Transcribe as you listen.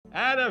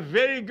a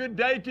very good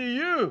day to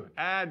you,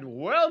 and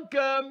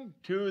welcome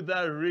to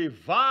the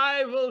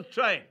Revival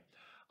Train.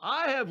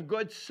 I have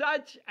got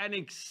such an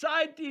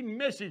exciting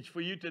message for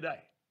you today,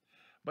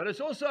 but it's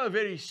also a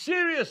very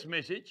serious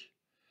message,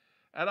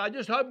 and I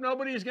just hope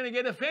nobody is going to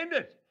get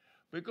offended,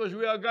 because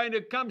we are going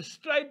to come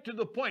straight to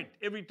the point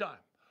every time.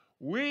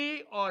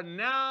 We are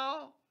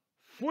now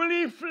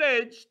fully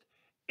fledged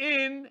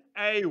in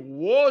a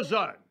war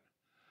zone.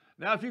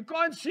 Now, if you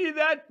can't see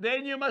that,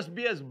 then you must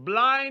be as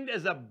blind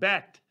as a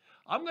bat.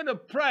 I'm going to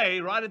pray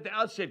right at the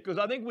outset, because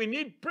I think we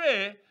need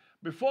prayer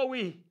before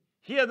we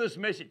hear this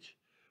message.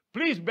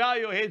 Please bow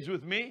your heads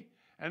with me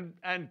and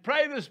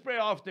pray this prayer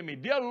after me.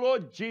 Dear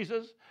Lord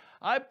Jesus,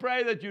 I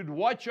pray that you'd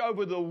watch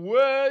over the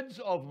words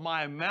of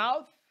my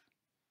mouth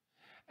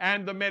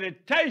and the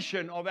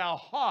meditation of our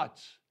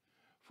hearts.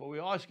 For we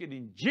ask it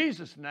in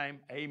Jesus' name,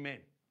 amen.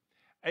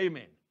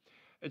 Amen.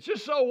 It's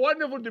just so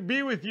wonderful to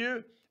be with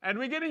you. And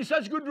we're getting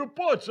such good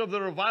reports of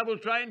the revival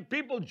train.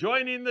 People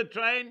joining the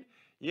train.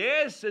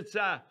 Yes, it's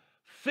a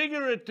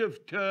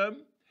figurative term.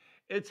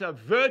 It's a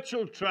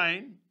virtual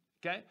train.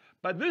 Okay?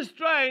 But this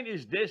train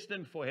is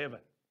destined for heaven.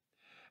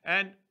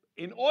 And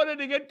in order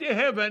to get to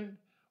heaven,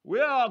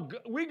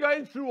 we're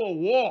going through a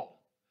war.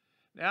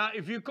 Now,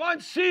 if you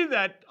can't see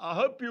that, I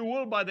hope you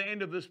will by the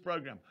end of this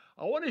program.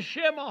 I want to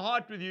share my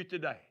heart with you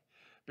today,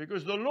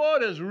 because the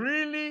Lord has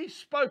really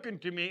spoken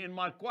to me in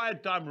my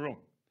quiet time room.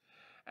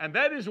 And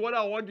that is what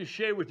I want to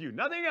share with you.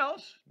 Nothing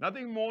else,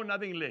 nothing more,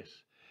 nothing less.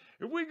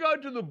 If we go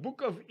to the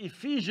book of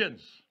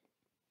Ephesians,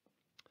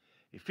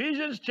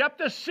 Ephesians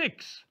chapter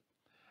 6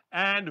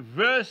 and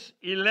verse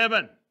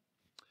 11.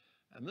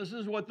 And this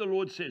is what the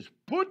Lord says.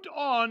 Put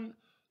on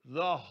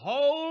the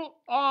whole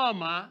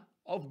armor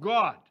of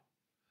God,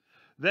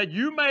 that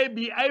you may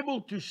be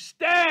able to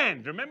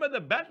stand. Remember,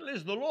 the battle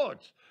is the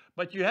Lord's,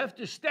 but you have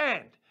to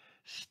stand.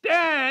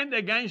 Stand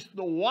against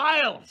the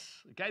wiles,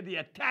 okay, the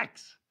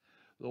attacks.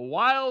 The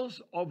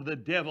wiles of the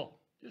devil.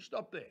 Just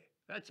stop there.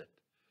 That's it.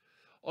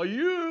 Are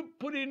you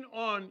putting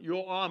on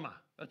your armor?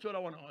 That's what I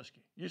want to ask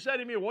you. You say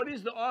to me, what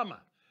is the armor?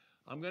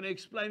 I'm going to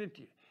explain it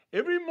to you.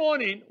 Every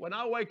morning when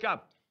I wake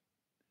up,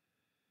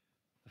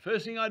 the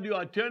first thing I do,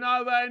 I turn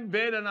over in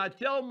bed and I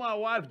tell my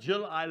wife,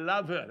 Jill, I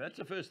love her. That's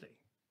the first thing.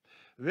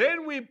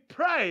 Then we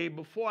pray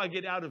before I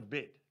get out of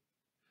bed.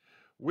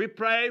 We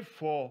pray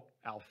for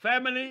our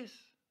families.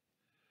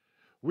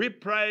 We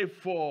pray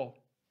for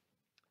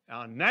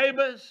our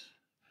neighbors.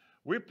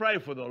 We pray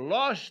for the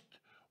lost.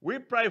 We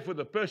pray for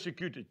the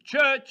persecuted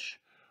church.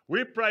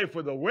 We pray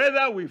for the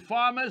weather. We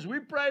farmers. We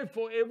pray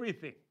for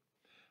everything.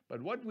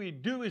 But what we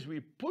do is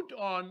we put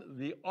on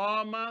the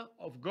armor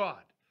of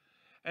God.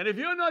 And if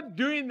you're not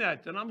doing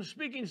that, and I'm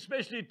speaking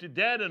especially to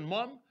dad and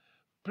mom,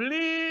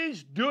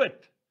 please do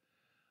it.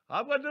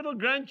 I've got little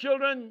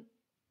grandchildren,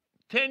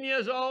 10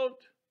 years old,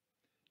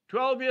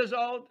 12 years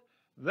old.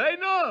 They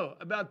know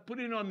about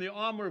putting on the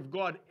armor of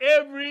God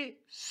every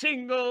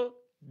single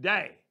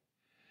day.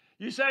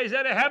 You say, is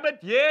that a habit?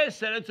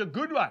 Yes, and it's a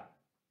good one.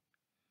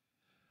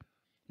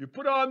 You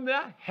put on the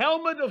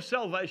helmet of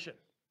salvation.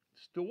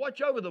 It's to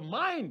watch over the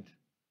mind.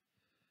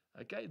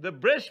 Okay? The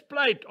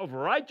breastplate of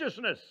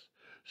righteousness,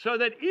 so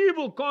that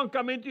evil can't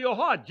come into your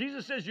heart.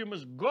 Jesus says you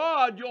must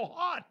guard your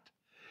heart.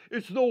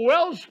 It's the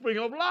wellspring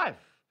of life.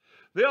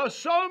 There are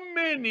so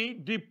many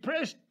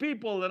depressed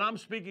people that I'm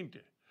speaking to.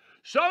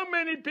 So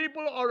many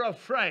people are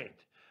afraid.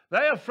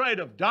 They're afraid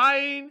of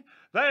dying.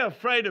 They're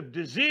afraid of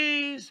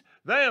disease.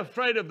 They're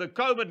afraid of the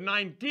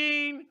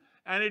COVID-19,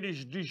 and it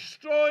is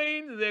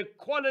destroying their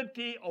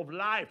quality of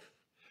life.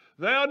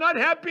 They are not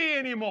happy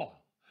anymore.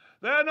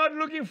 They are not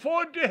looking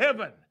forward to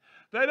heaven.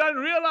 They don't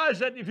realize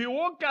that if you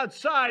walk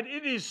outside,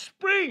 it is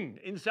spring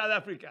in South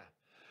Africa.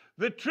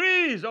 The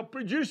trees are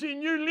producing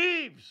new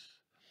leaves.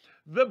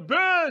 The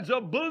birds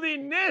are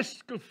building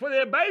nests for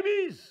their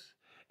babies.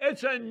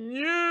 It's a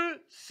new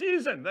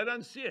season. They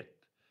don't see it.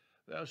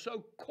 They are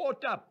so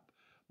caught up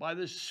by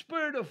the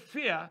spirit of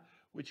fear,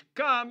 which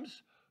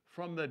comes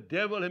from the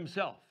devil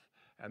himself.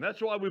 And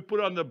that's why we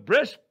put on the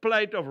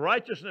breastplate of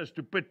righteousness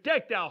to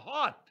protect our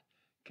heart.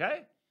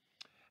 Okay?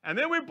 And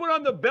then we put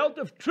on the belt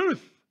of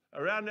truth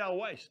around our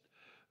waist.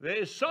 There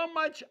is so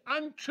much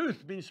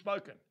untruth being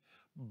spoken.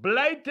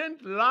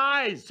 Blatant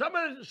lies. Some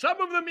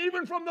of them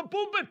even from the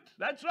pulpit.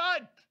 That's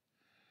right.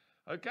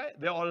 Okay?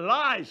 There are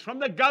lies from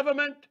the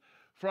government,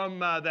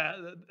 from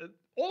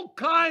all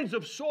kinds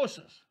of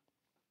sources,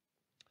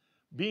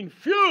 being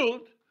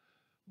fueled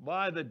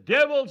by the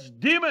devil's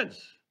demons,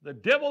 the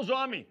devil's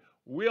army.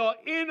 We are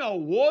in a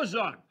war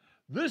zone.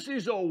 This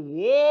is a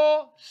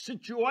war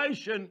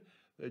situation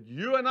that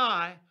you and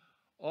I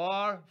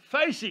are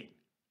facing.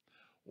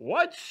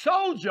 What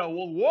soldier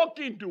will walk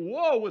into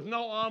war with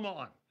no armor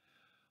on?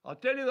 I'll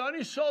tell you, the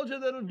only soldier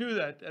that will do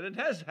that, and it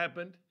has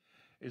happened,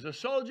 is a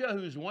soldier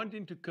who's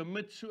wanting to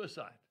commit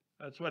suicide.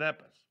 That's what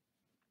happens.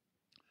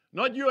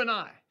 Not you and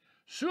I.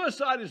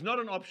 Suicide is not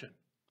an option.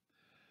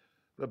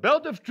 The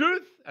belt of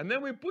truth, and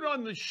then we put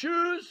on the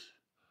shoes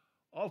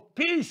of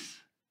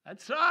peace.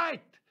 That's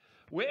right.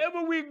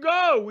 Wherever we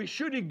go, we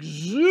should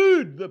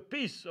exude the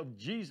peace of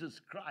Jesus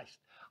Christ.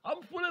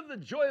 I'm full of the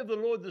joy of the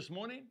Lord this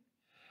morning.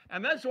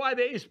 And that's why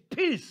there is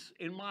peace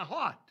in my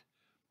heart.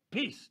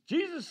 Peace.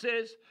 Jesus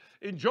says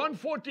in John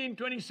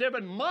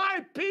 14:27,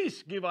 my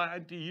peace give I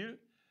unto you.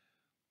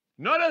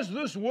 Not as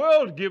this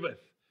world giveth,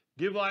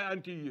 give I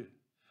unto you.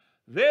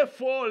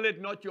 Therefore let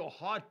not your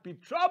heart be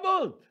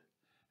troubled,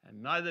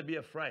 and neither be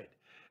afraid.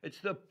 It's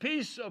the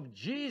peace of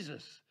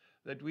Jesus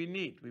that we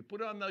need. We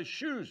put on those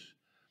shoes,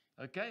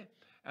 okay?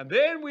 And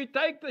then we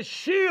take the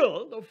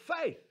shield of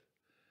faith.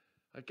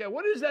 Okay,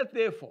 what is that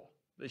there for?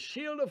 The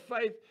shield of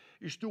faith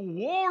is to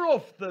ward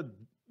off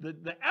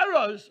the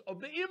arrows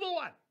of the evil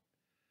one.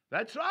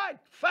 That's right,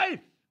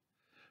 faith.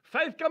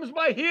 Faith comes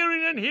by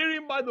hearing, and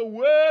hearing by the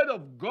word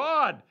of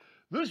God.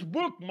 This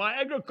book, my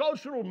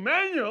agricultural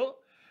manual,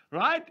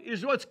 right,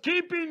 is what's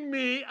keeping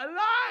me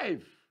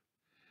alive.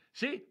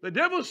 See, the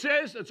devil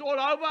says it's all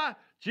over.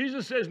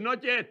 Jesus says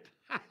not yet.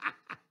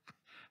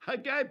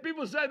 Okay,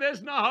 people say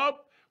there's no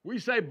hope. We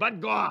say,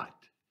 but God.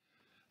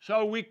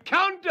 So we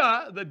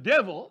counter the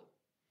devil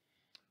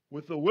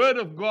with the word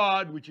of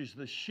God, which is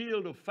the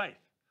shield of faith,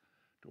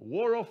 to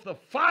ward off the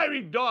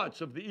fiery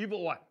darts of the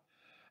evil one.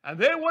 And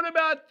then what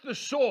about the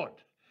sword?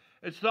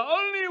 It's the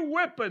only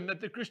weapon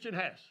that the Christian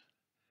has.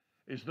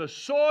 It's the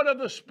sword of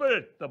the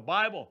Spirit, the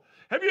Bible.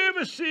 Have you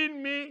ever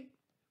seen me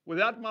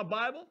without my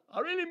Bible?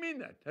 I really mean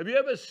that. Have you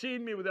ever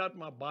seen me without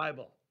my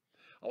Bible?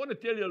 I want to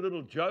tell you a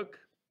little joke,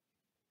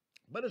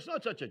 but it's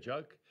not such a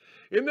joke.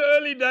 In the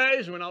early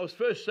days when I was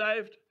first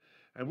saved,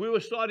 and we were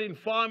starting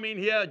farming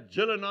here,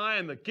 Jill and I,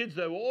 and the kids,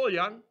 they were all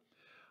young,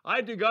 I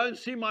had to go and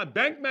see my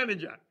bank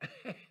manager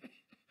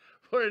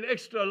for an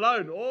extra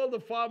loan. All the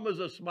farmers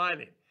are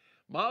smiling.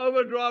 My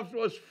overdraft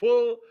was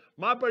full,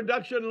 my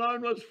production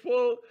loan was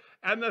full,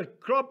 and the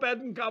crop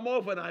hadn't come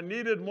off, and I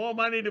needed more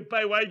money to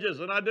pay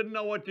wages, and I didn't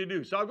know what to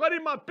do. So I got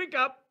in my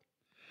pickup,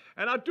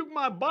 and I took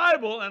my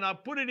Bible, and I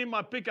put it in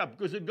my pickup,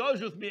 because it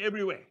goes with me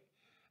everywhere.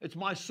 It's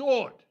my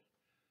sword.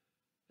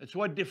 It's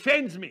what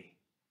defends me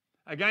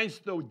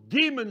against the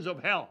demons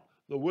of hell,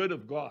 the Word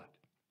of God.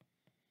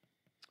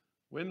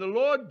 When the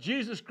Lord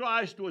Jesus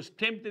Christ was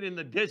tempted in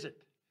the desert,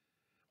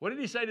 what did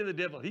he say to the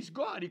devil? He's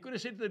God. He could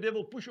have said to the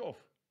devil, push off.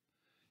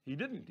 He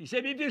didn't. He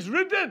said, it is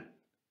written.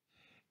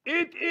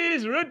 It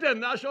is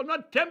written, thou shalt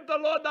not tempt the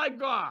Lord thy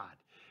God.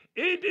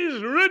 It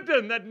is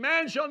written that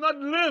man shall not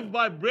live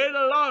by bread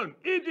alone.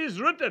 It is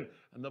written.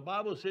 And the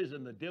Bible says,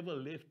 and the devil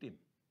left him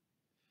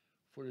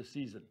for a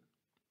season.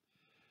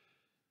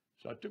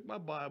 So I took my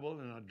Bible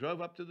and I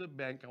drove up to the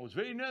bank. I was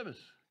very nervous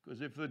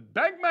because if the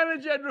bank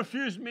manager had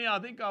refused me, I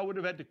think I would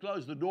have had to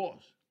close the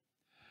doors.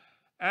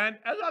 And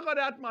as I got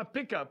out my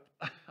pickup,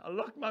 I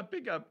locked my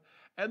pickup,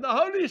 and the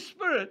Holy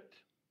Spirit,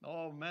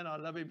 oh man, I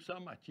love him so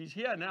much. He's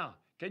here now.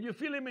 Can you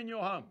feel him in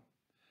your home?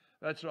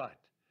 That's right.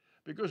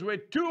 Because where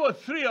 2 or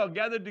 3 are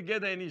gathered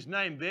together in his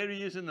name, there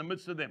he is in the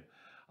midst of them.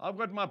 I've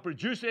got my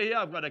producer here,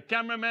 I've got a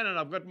cameraman, and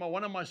I've got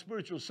one of my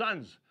spiritual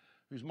sons,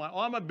 who's my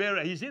armor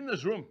bearer. He's in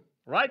this room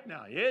right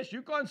now. Yes,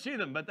 you can't see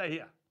them, but they're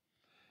here.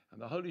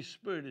 And the Holy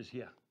Spirit is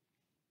here.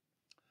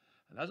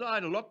 And as I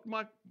had locked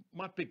my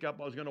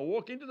pickup, I was going to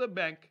walk into the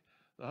bank.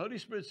 The Holy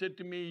Spirit said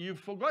to me, you've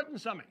forgotten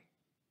something.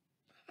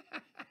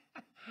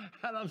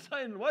 And I'm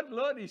saying, what,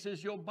 Lord? He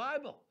says, your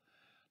Bible.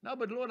 No,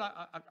 but Lord, I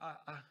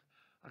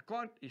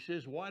can't. He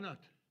says, why not?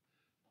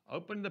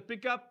 Opened the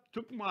pickup,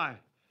 took my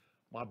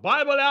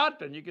Bible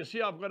out, and you can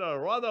see I've got a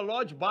rather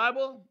large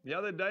Bible. The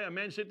other day, a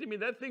man said to me,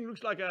 that thing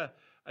looks like a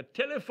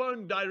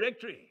telephone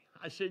directory.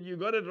 I said, you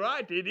got it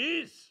right. It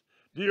is.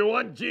 Do you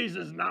want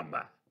Jesus'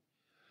 number?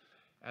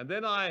 And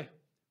then I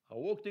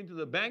walked into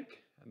the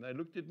bank, and they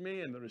looked at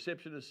me, and the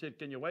receptionist said,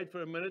 can you wait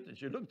for a minute? And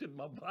she looked at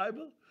my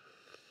Bible.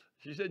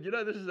 She said, you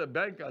know, this is a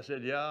bank. I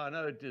said, yeah, I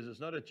know it is. It's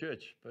not a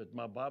church, but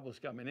my Bible's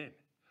coming in.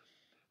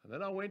 And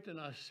then I went and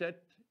I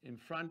sat in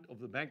front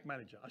of the bank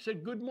manager. I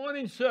said, good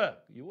morning, sir.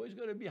 You always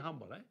got to be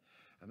humble, eh?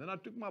 And then I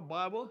took my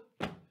Bible,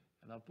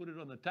 and I put it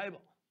on the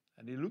table.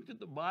 And he looked at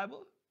the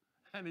Bible,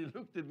 and he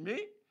looked at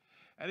me,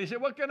 and he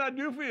said, what can I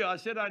do for you? I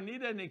said, I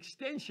need an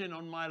extension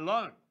on my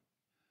loan.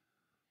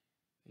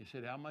 He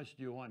said, how much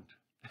do you want?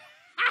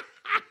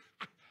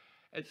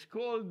 It's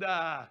called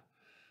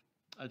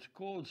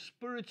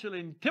spiritual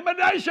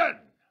intimidation.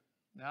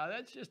 Now,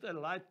 that's just a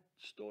light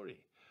story.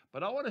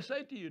 But I want to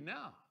say to you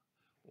now,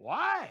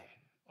 why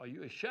are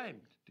you ashamed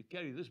to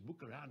carry this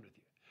book around with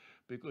you?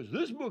 Because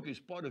this book is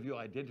part of your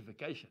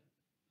identification.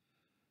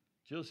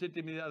 Jill said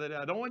to me the other day,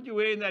 I don't want you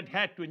wearing that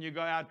hat when you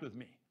go out with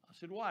me. I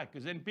said, why?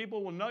 Because then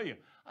people will know you.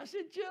 I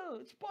said, Jill,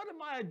 it's part of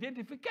my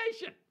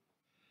identification.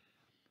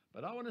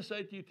 But I want to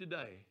say to you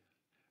today,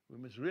 we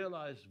must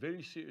realize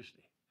very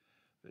seriously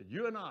that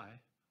you and I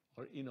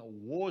are in a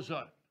war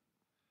zone.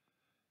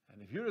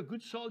 And if you're a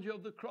good soldier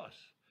of the cross,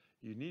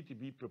 you need to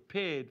be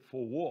prepared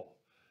for war.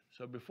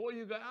 So before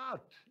you go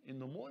out in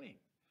the morning,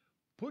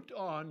 put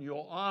on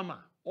your armor,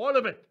 all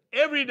of it,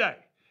 every day.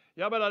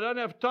 Yeah, but I don't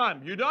have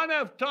time. You don't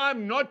have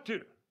time not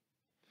to.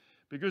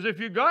 Because if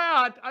you go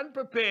out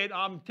unprepared,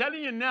 I'm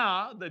telling you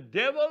now, the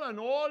devil and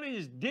all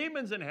his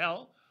demons in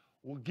hell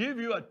will give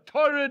you a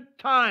torrid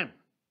time.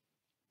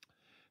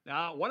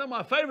 Now, one of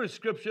my favorite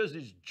scriptures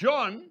is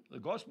John, the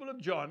Gospel of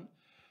John,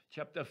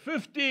 chapter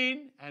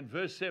 15 and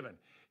verse 7.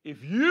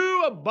 If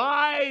you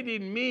abide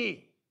in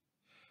me,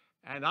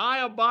 and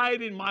I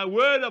abide in, my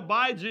word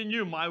abides in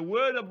you, my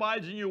word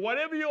abides in you,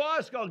 whatever you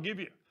ask, I'll give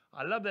you.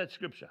 I love that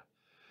scripture.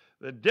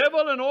 The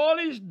devil and all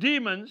his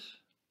demons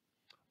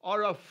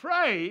are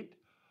afraid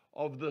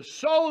of the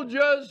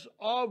soldiers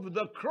of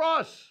the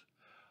cross.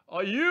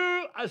 Are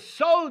you a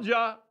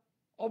soldier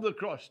of the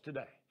cross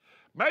today?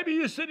 Maybe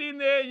you're sitting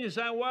there and you're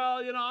saying,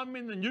 well, I'm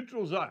in the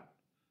neutral zone.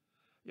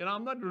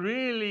 I'm not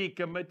really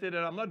committed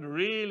and I'm not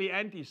really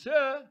anti.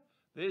 Sir,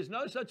 there's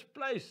no such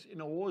place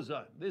in a war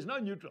zone. There's no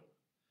neutral.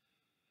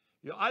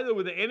 You're either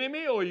with the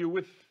enemy or you're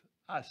with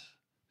us.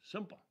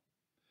 Simple.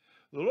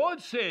 The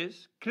Lord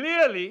says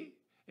clearly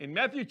in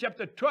Matthew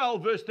chapter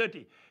 12, verse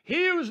 30,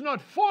 he who's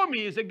not for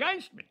me is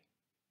against me.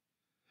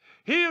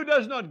 He who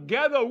does not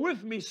gather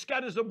with me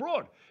scatters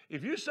abroad.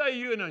 If you say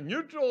you're in a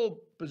neutral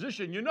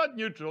position, you're not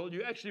neutral,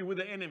 you're actually with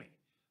the enemy.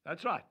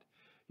 That's right.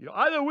 You're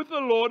either with the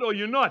Lord or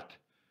you're not.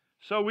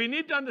 So we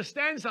need to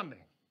understand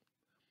something.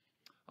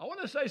 I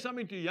want to say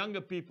something to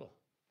younger people.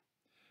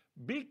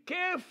 Be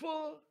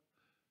careful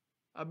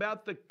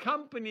about the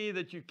company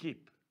that you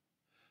keep.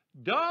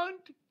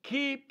 Don't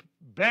keep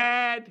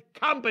bad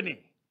company.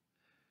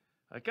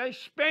 Okay?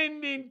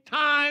 Spending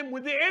time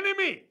with the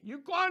enemy. You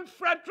can't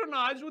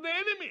fraternize with the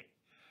enemy.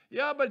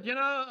 Yeah, but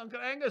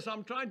Uncle Angus,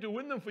 I'm trying to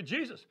win them for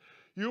Jesus.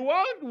 You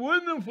won't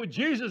win them for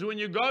Jesus when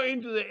you go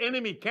into the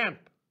enemy camp.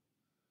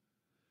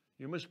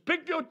 You must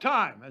pick your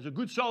time as a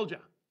good soldier.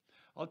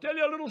 I'll tell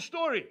you a little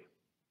story.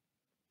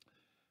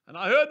 And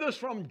I heard this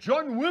from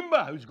John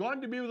Wimber, who's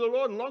gone to be with the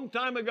Lord a long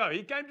time ago.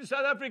 He came to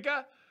South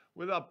Africa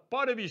with a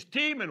part of his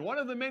team, and one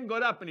of the men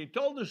got up and he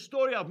told this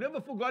story. I've never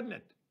forgotten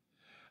it.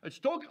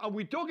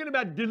 We're talking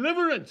about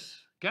deliverance,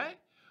 okay?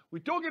 We're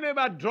talking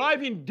about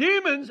driving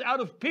demons out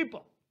of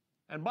people.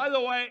 And by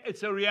the way,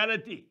 it's a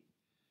reality.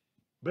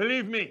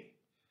 Believe me,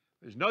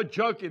 there's no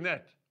joke in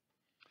that.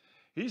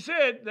 He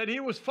said that he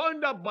was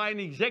phoned up by an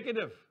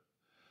executive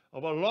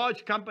of a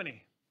large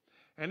company.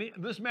 And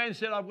this man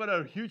said, I've got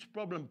a huge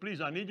problem.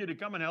 Please, I need you to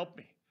come and help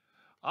me.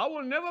 I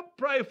will never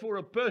pray for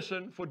a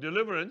person for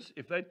deliverance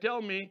if they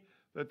tell me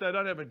that they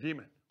don't have a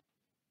demon.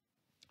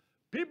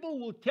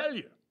 People will tell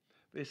you,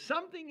 there's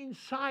something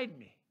inside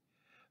me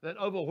that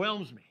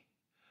overwhelms me.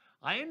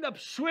 I end up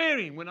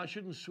swearing when I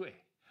shouldn't swear.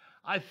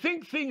 I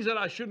think things that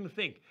I shouldn't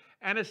think.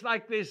 And it's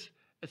like it's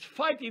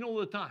fighting all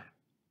the time.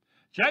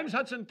 James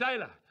Hudson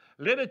Taylor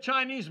led a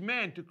Chinese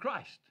man to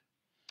Christ.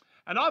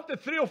 And after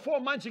 3 or 4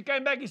 months, he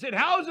came back. He said,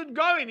 how's it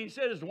going? He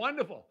said, it's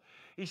wonderful.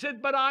 He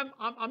said, but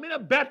I'm in a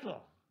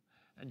battle.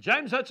 And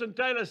James Hudson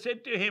Taylor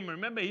said to him,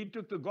 remember, he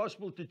took the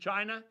gospel to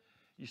China.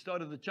 He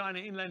started the China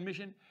Inland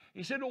Mission.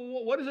 He said,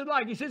 well, what is it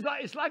like? He says,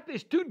 it's like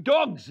there's 2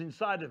 dogs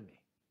inside of me.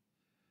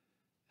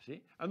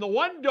 See? And the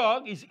one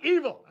dog is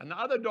evil, and the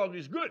other dog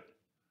is good.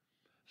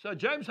 So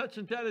James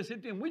Hudson Taylor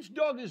said to him, which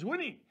dog is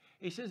winning?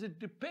 He says, it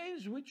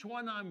depends which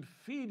one I'm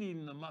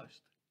feeding the most.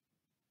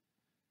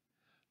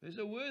 There's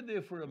a word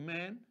there for a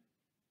man.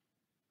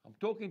 I'm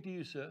talking to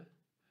you, sir.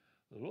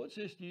 The Lord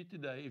says to you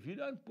today, if you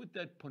don't put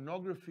that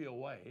pornography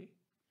away,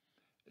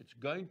 it's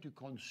going to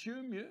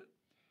consume you,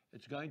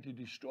 it's going to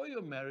destroy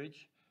your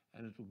marriage,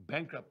 and it will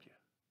bankrupt you.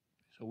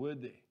 There's a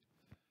word there.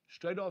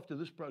 Straight after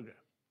this program,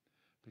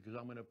 because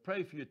I'm going to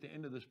pray for you at the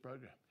end of this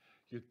program.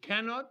 You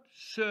cannot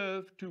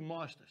serve 2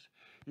 masters.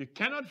 You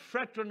cannot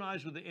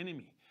fraternize with the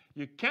enemy.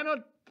 You cannot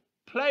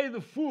play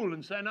the fool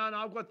and say, no,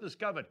 I've got this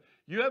covered.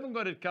 You haven't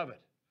got it covered.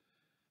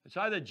 It's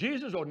either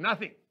Jesus or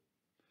nothing.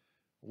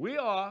 We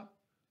are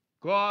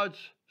God's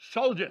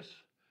soldiers.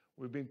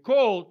 We've been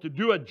called to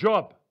do a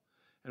job.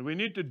 And we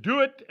need to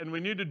do it, and we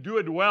need to do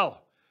it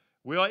well.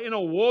 We are in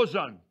a war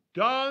zone.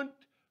 Don't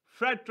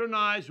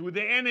fraternize with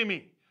the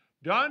enemy.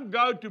 Don't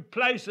go to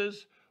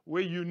places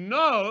where you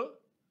know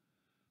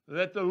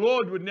that the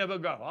Lord would never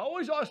go. I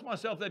always ask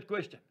myself that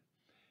question.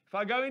 If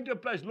I go into a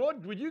place,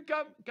 Lord, would you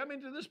come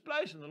into this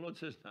place? And the Lord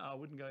says, no, I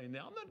wouldn't go in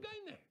there. I'm not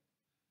going there.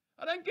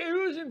 I don't care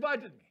who's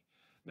invited me.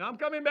 Now I'm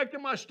coming back to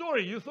my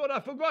story. You thought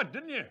I forgot,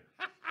 didn't you?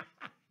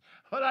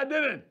 But I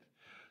didn't.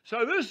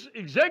 So this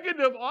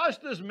executive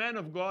asked this man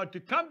of God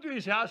to come to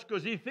his house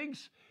because he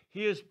thinks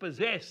he is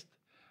possessed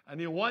and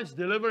he wants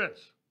deliverance.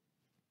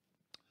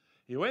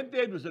 He went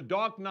there. It was a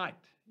dark night.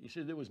 He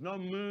said there was no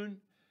moon.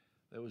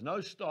 There was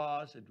no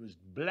stars. It was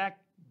black,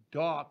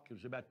 dark. It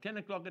was about 10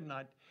 o'clock at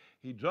night.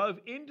 He drove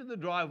into the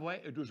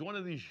driveway. It was one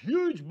of these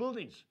huge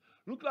buildings.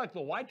 Looked like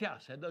the White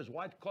House. Had those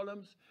white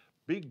columns,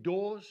 big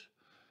doors.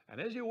 And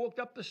as he walked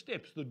up the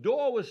steps, the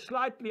door was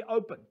slightly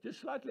open,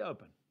 just slightly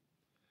open.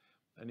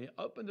 And he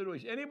opened the door.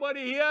 He said,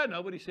 anybody here?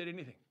 Nobody said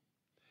anything.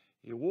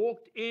 He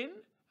walked in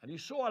and he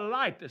saw a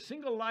light, a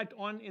single light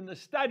on in the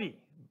study,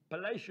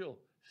 palatial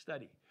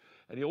study.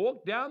 And he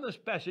walked down this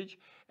passage.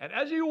 And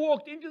as he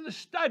walked into the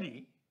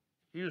study,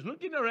 he was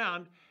looking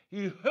around.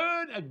 He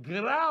heard a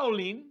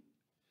growling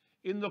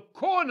in the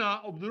corner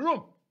of the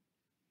room,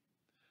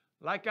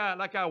 like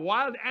a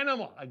wild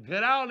animal, a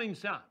growling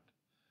sound,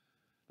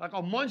 like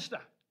a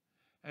monster.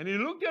 And he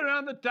looked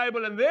around the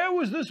table, and there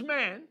was this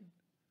man.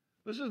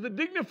 This is the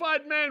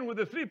dignified man with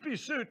the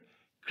three-piece suit,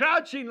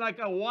 crouching like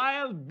a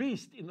wild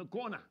beast in the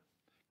corner,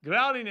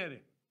 growling at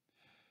him.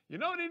 You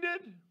know what he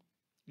did?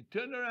 He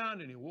turned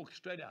around and he walked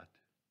straight out.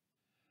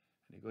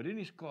 And he got in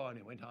his car and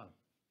he went home.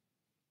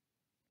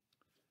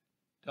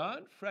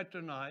 Don't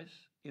fraternize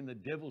in the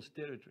devil's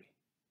territory.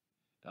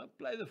 Don't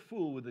play the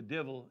fool with the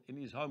devil in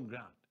his home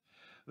ground.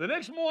 The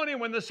next morning,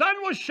 when the sun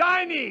was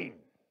shining,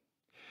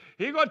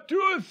 he got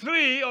 2 or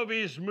 3 of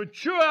his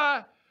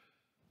mature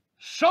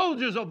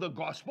soldiers of the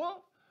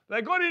gospel.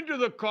 They got into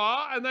the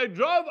car and they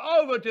drove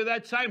over to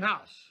that same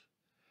house.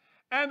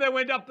 And they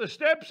went up the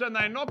steps and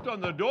they knocked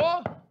on the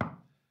door.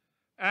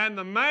 And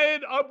the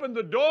maid opened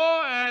the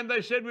door and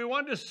they said, "We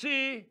want to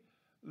see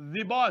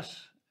the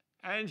boss."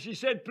 And she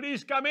said,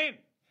 "Please come in."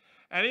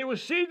 And he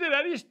was seated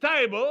at his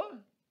table,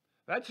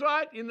 that's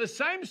right, in the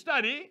same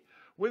study,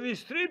 with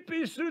his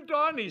three-piece suit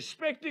on, his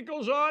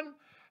spectacles on,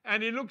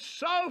 and he looked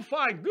so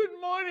fine. "Good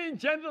morning,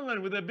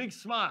 gentlemen," with a big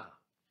smile.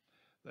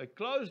 They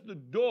closed the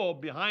door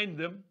behind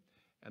them,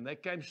 and they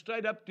came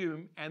straight up to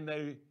him, and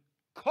they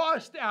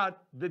cast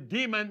out the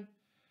demon.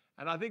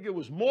 And I think it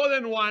was more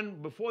than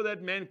one. Before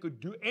that man could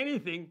do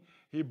anything,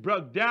 he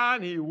broke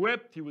down, he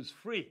wept, he was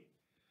free.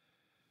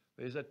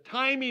 There's a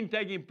timing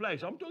taking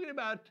place. I'm talking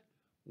about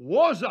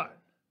war zone.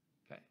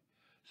 Okay?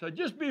 So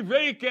just be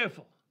very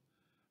careful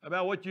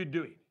about what you're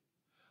doing.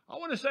 I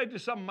want to say to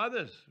some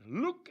mothers,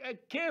 look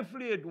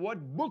carefully at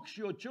what books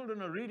your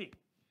children are reading.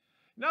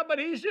 No, but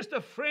he's just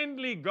a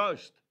friendly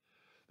ghost.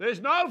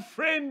 There's no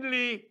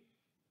friendly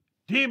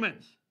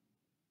demons.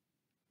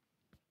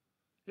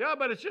 Yeah,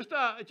 but it's just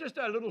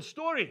a little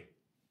story.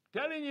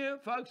 Telling you,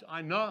 folks,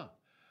 I know.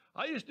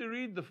 I used to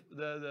read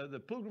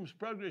the Pilgrim's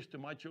Progress to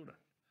my children.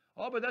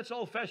 Oh, but that's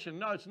old-fashioned.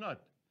 No, it's not.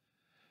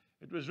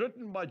 It was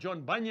written by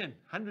John Bunyan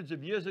hundreds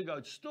of years ago.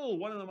 It's still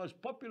one of the most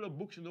popular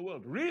books in the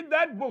world. Read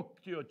that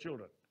book to your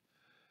children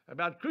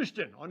about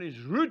Christian on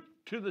his route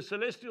to the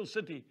celestial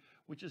city,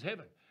 which is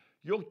heaven.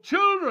 Your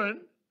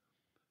children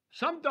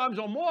sometimes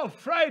are more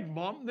afraid,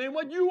 Mom, than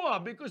what you are,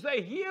 because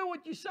they hear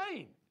what you're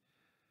saying.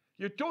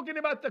 You're talking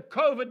about the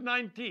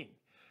COVID-19.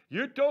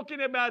 You're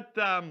talking about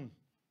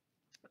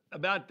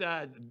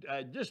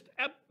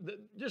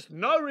just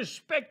no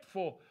respect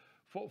for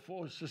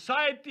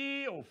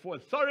society or for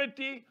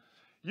authority.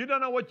 You don't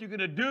know what you're going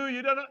to do.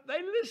 You don't know.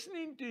 They're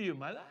listening to you,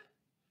 mother.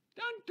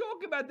 Don't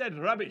talk about that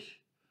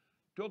rubbish.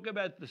 Talk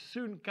about the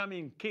soon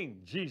coming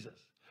King, Jesus.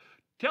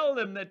 Tell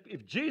them that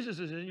if Jesus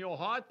is in your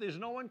heart, there's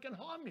no one can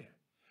harm you.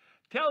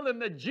 Tell them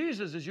that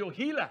Jesus is your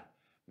healer.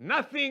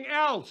 Nothing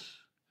else.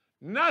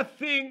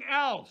 Nothing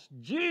else.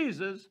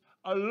 Jesus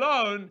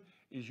alone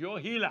is your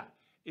healer,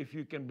 if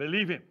you can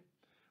believe him.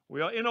 We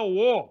are in a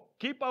war.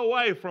 Keep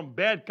away from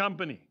bad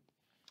company.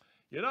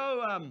 You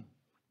know,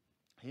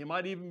 you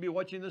might even be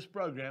watching this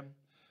program.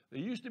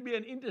 There used to be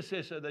an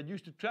intercessor that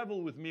used to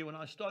travel with me when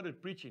I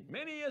started preaching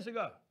many years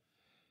ago.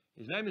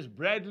 His name is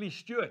Bradley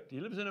Stewart. He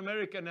lives in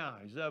America now.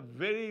 He's a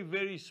very,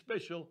 very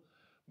special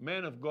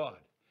man of God.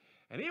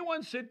 And he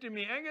once said to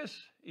me, Angus,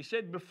 he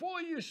said,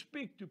 before you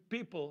speak to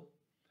people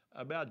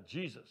about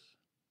Jesus,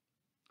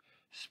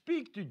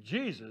 speak to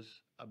Jesus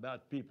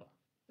about people.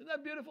 Isn't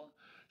that beautiful?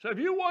 So if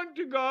you want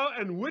to go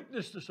and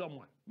witness to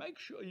someone, make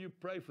sure you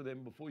pray for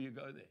them before you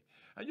go there.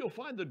 And you'll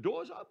find the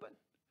doors open.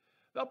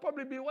 They'll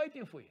probably be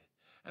waiting for you.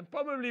 And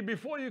probably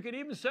before you can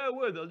even say a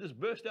word, they'll just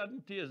burst out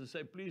in tears and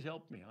say, please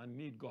help me. I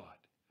need God.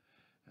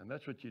 And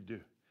that's what you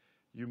do.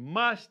 You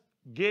must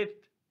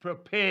get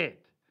prepared.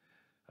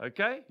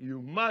 Okay?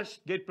 You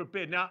must get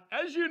prepared. Now,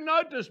 as you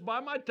notice by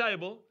my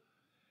table,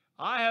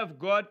 I have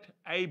got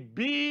a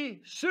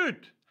bee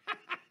suit.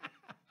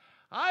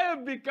 I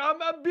have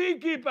become a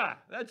beekeeper.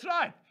 That's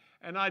right.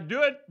 And I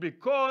do it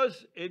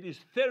because it is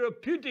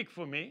therapeutic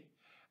for me.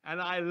 And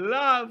I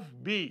love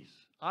bees.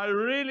 I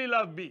really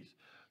love bees.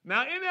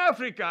 Now, in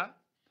Africa,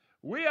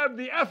 we have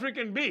the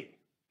African bee.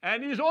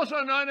 And he's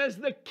also known as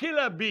the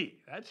killer bee.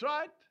 That's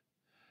right.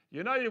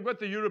 You know, you've got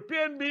the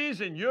European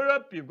bees in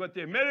Europe. You've got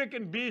the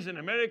American bees in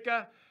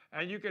America.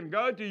 And you can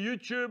go to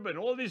YouTube and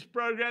all these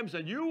programs,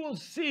 and you will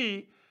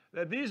see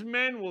that these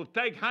men will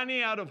take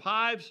honey out of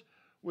hives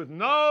with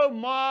no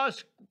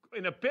mask,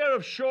 in a pair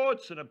of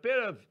shorts and a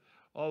pair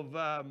of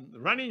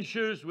running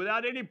shoes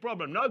without any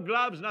problem. No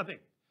gloves, nothing.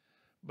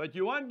 But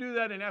you won't do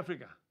that in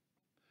Africa.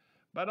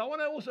 But I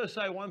want to also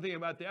say one thing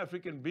about the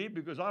African bee,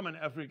 because I'm an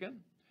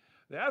African.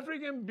 The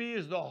African bee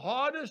is the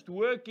hardest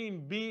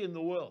working bee in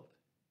the world.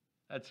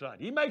 That's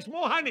right. He makes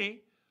more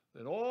honey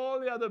than all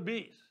the other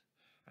bees.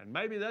 And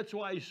maybe that's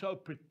why he's so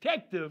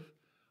protective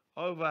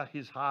over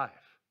his hive.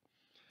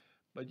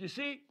 But you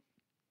see,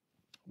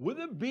 with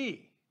a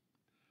bee,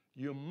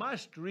 you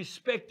must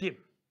respect him.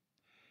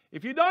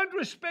 If you don't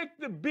respect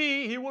the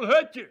bee, he will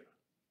hurt you.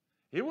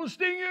 He will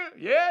sting you,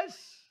 yes.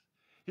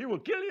 He will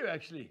kill you,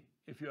 actually,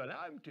 if you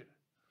allow him to.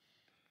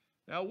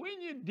 Now,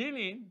 when you're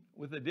dealing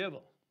with the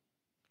devil,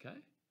 okay,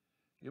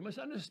 you must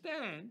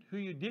understand who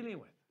you're dealing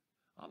with.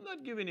 I'm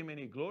not giving him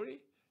any glory.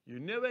 You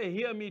never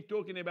hear me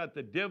talking about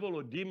the devil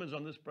or demons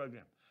on this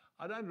program.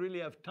 I don't really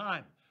have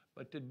time.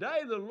 But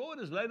today the Lord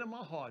has laid on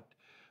my heart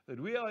that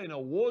we are in a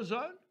war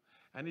zone,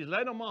 and He's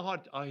laid on my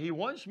heart, He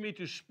wants me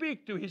to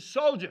speak to His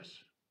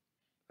soldiers.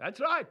 That's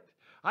right.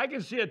 I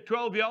can see a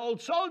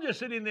 12-year-old soldier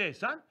sitting there,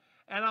 son,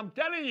 and I'm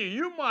telling you,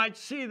 you might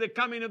see the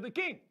coming of the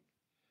King.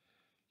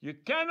 You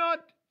cannot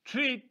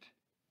treat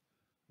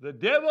the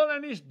devil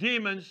and his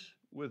demons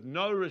with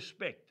no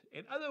respect.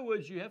 In other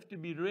words, you have to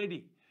be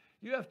ready.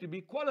 You have to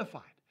be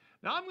qualified.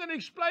 Now, I'm going to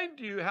explain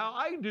to you how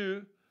I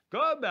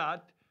go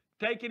about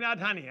taking out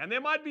honey. And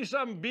there might be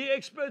some bee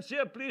experts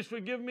here. Please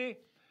forgive me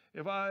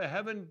if I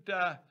haven't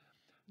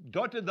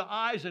dotted the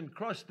I's and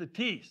crossed the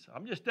T's.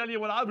 I'm just telling you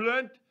what I've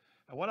learned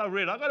and what I've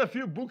read. I've got a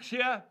few books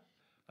here,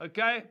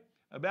 okay,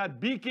 about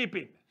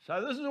beekeeping.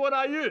 So this is what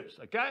I use,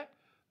 okay?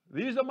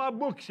 These are my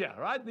books here,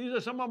 right? These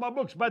are some of my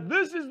books. But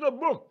this is the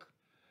book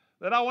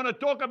that I want to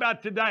talk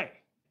about today.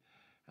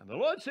 And the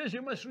Lord says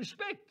you must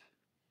respect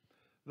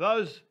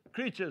those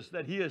creatures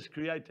that He has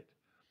created.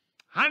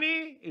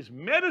 Honey is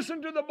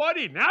medicine to the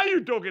body. Now you're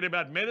talking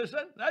about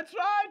medicine. That's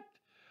right.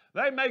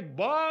 They make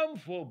balm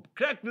for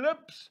cracked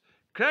lips,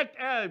 cracked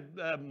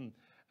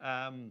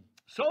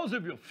soles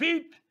of your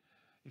feet.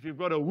 If you've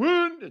got a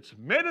wound, it's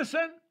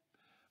medicine.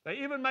 They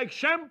even make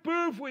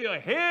shampoo for your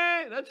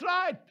hair. That's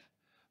right.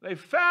 They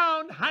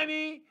found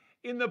honey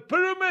in the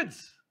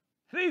pyramids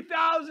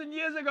 3,000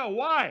 years ago.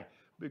 Why?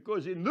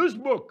 Because in this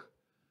book,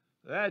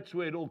 that's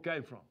where it all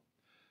came from.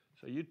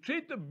 So you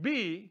treat the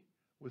bee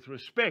with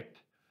respect.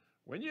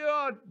 When you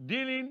are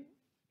dealing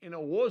in a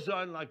war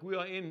zone like we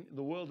are in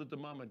the world at the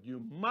moment,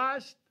 you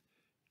must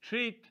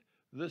treat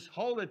this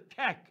whole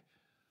attack.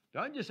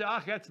 Don't just say,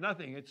 that's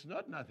nothing. It's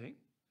not nothing.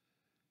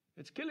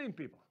 It's killing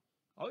people.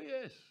 Oh,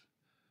 yes.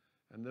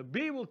 And the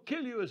bee will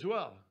kill you as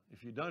well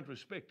if you don't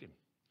respect him.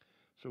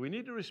 So we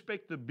need to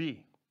respect the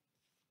bee.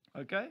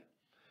 Okay?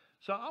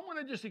 So I want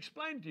to just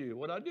explain to you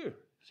what I do.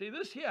 See,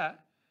 this here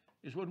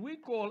is what we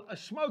call a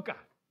smoker.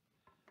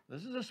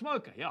 This is a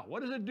smoker. Yeah,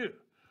 what does it do?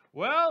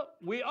 Well,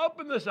 we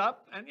open this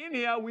up, and in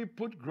here we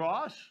put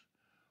grass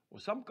or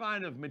some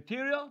kind of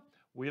material.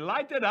 We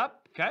light it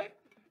up, okay?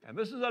 And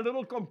this is a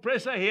little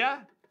compressor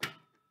here.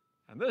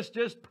 And this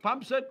just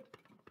pumps it.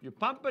 You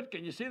pump it.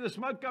 Can you see the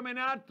smoke coming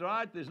out?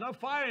 Right? There's no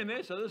fire in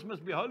there, so this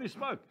must be holy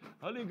smoke.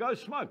 Holy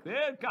Ghost smoke.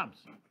 There it comes.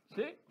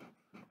 See?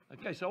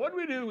 Okay, so what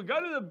we do, we go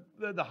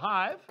to the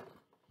hive,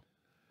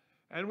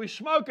 and we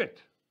smoke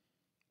it.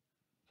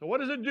 So what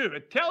does it do?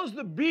 It tells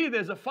the bee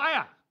there's a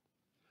fire.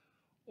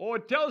 Or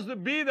it tells the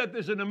bee that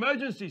there's an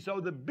emergency. So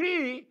the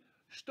bee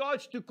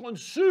starts to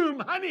consume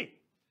honey.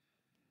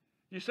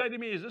 You say to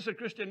me, is this a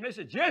Christian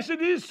message? Yes,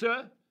 it is,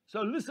 sir.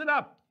 So listen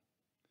up.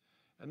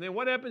 And then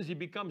what happens? He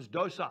becomes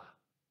docile.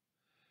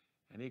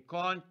 And he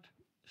can't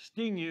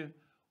sting you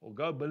or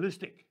go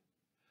ballistic.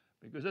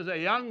 Because as a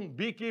young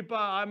beekeeper,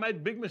 I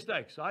made big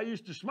mistakes. I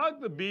used to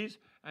smoke the bees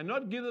and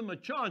not give them a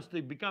chance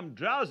to become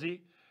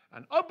drowsy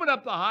and open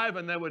up the hive,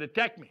 and they would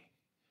attack me.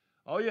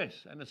 Oh,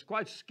 yes. And it's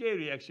quite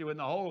scary, actually, when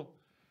the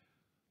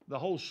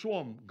whole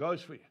swarm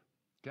goes for you.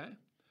 Okay?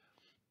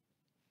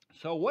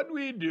 So what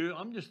we do,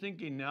 I'm just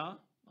thinking now,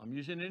 I'm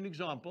using an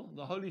example,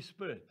 the Holy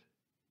Spirit.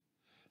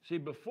 See,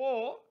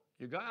 before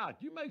you go out,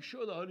 you make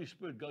sure the Holy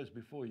Spirit goes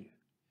before you.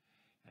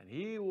 And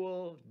He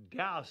will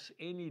douse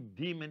any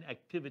demon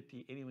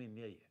activity anywhere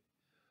near you.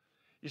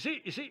 You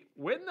see,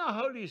 when the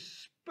Holy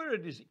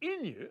Spirit is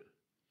in you,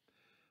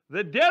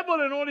 the devil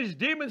and all his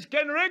demons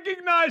can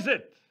recognize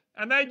it.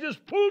 And they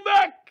just pull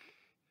back.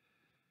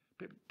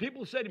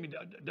 People say to me,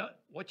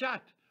 watch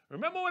out.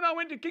 Remember when I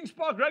went to Kings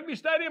Park Rugby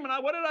Stadium,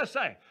 and what did I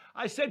say?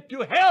 I said,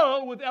 to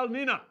hell with El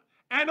Nino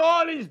and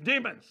all his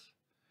demons.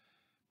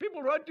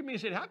 People wrote to me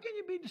and said, how can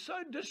you be so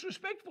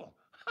disrespectful?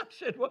 I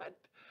said, what?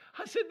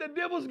 I said, the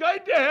devil's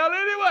going to hell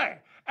anyway,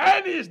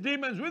 and his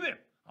demons with him.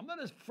 I'm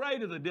not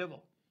afraid of the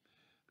devil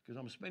because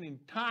I'm spending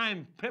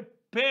time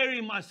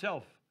preparing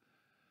myself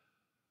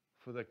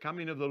for the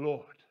coming of the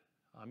Lord.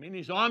 I'm in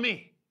His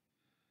army,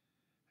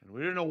 and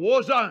we're in a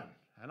war zone.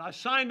 And I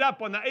signed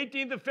up on the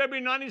 18th of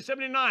February,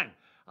 1979.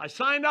 I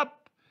signed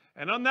up,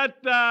 and on that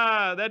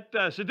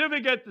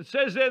certificate that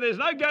says there's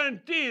no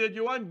guarantee that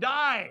you won't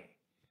die.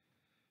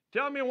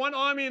 Tell me one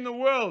army in the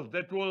world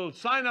that will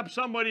sign up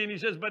somebody, and he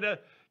says,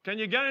 but can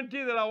you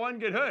guarantee that I won't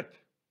get hurt?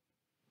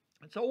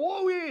 It's a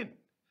war we're in.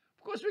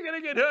 Of course we're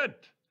going to get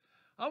hurt.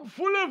 I'm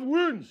full of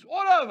wounds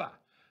all over,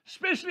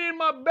 especially in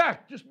my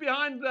back, just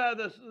behind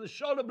the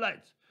shoulder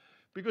blades,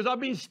 because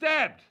I've been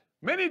stabbed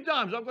many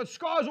times. I've got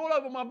scars all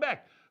over my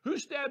back. Who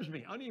stabs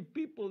me? Only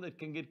people that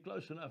can get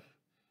close enough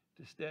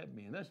to stab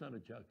me, and that's not a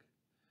joke.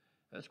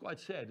 That's quite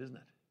sad, isn't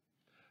it?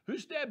 Who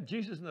stabbed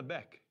Jesus in the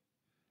back?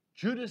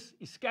 Judas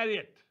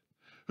Iscariot.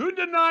 Who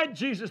denied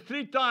Jesus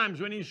 3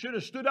 times when he should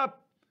have stood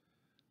up?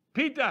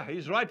 Peter,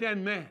 his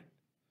right-hand man.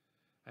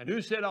 And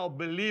who said, I'll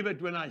believe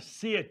it when I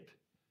see it?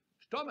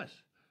 It's Thomas.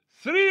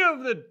 3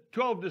 of the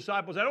 12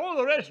 disciples, and all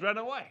the rest ran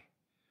away.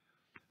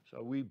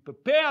 So we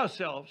prepare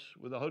ourselves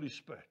with the Holy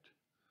Spirit.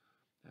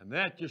 And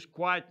that just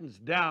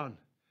quietens down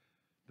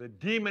the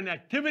demon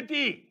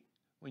activity.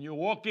 When you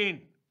walk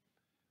in,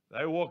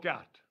 they walk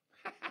out.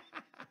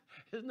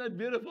 Isn't that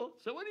beautiful?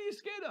 So what are you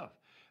scared of?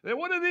 Then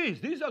what are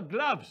these? These are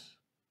gloves.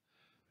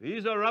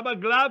 These are rubber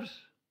gloves,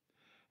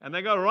 and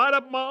they go right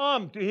up my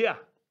arm to here.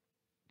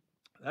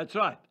 That's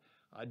right.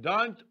 I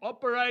don't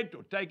operate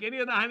or take any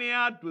of the honey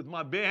out with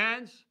my bare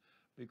hands,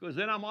 because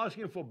then I'm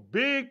asking for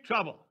big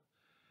trouble.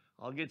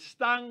 I'll get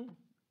stung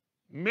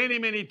many,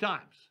 many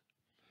times.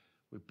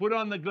 We put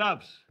on the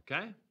gloves,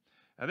 okay?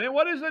 And then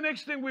what is the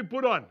next thing we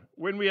put on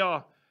when we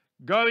are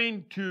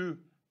going to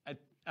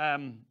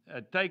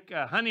take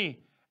honey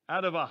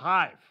out of a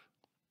hive?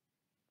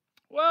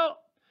 Well,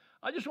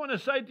 I just want to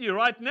say to you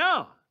right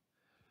now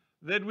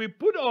that we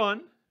put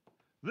on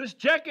this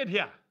jacket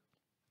here.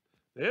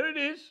 There it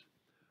is.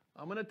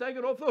 I'm going to take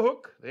it off the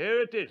hook.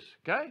 There it is,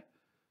 okay?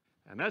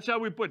 And that's how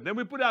we put it. Then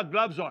we put our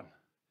gloves on.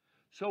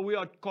 So we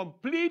are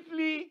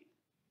completely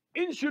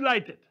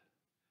insulated.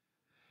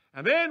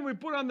 And then we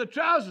put on the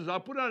trousers. I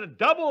put on a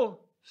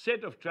double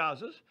set of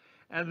trousers.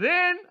 And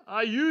then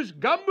I use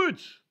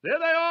gumboots. There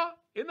they are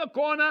in the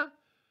corner,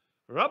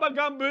 rubber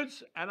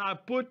gumboots. And I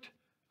put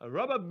a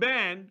rubber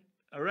band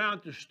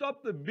around to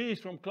stop the bees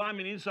from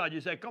climbing inside.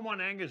 You say, come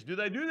on, Angus, do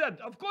they do that?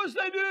 Of course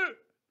they do.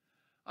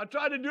 I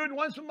tried to do it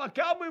once with my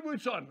cowboy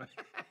boots on.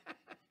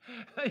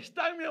 They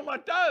stung me on my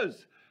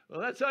toes. Well,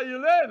 that's how you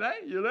learn,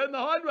 eh? You learn the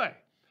hard way.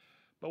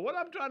 But what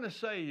I'm trying to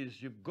say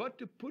is you've got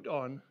to put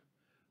on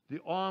the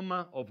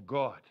armor of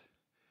God.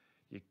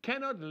 You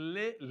cannot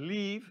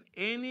leave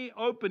any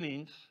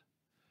openings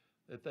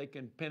that they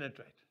can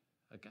penetrate,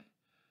 okay?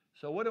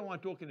 So what am I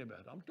talking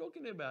about? I'm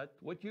talking about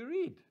what you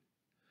read.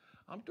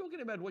 I'm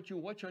talking about what you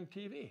watch on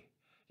TV.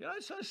 You know,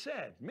 it's so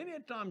sad. Many a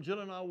time, Jill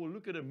and I will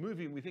look at a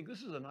movie and we think,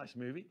 this is a nice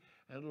movie,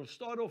 and it'll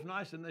start off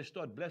nice and they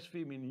start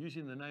blaspheming and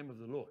using the name of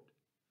the Lord.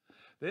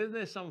 Then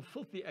there's some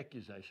filthy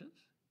accusations,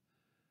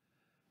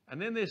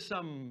 and then there's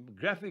some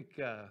graphic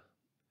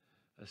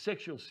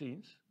sexual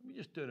scenes. We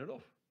just turn it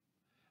off.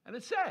 And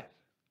it's sad.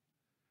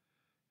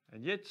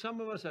 And yet some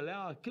of us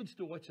allow our kids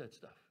to watch that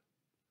stuff.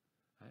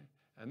 Right?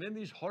 And then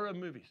these horror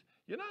movies.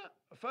 You know,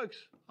 folks,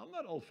 I'm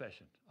not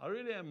old-fashioned. I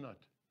really am not.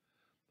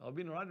 I've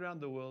been right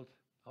around the world.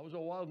 I was a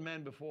wild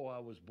man before I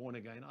was born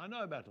again. I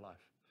know about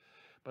life.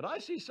 But I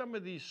see some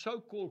of these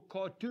so-called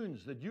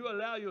cartoons that you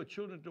allow your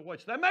children to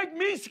watch. They make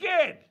me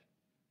scared.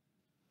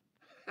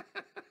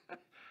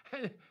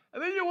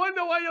 And then you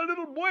wonder why your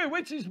little boy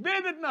wets his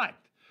bed at night.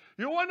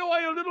 You wonder why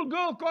your little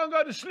girl can't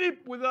go to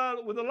sleep with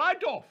the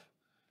light off.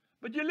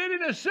 But you're letting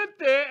her sit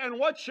there and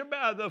watch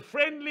about the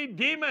friendly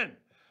demon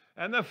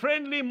and the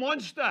friendly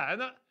monster.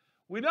 And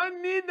we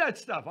don't need that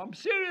stuff. I'm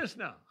serious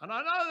now. And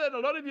I know that a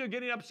lot of you are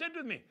getting upset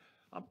with me.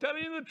 I'm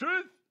telling you the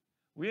truth.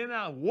 We're in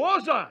a war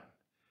zone.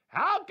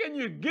 How can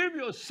you give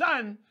your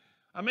son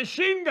a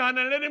machine gun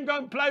and let him go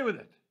and play with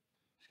it?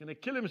 He's going to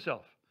kill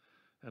himself.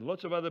 And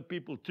lots of other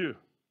people too.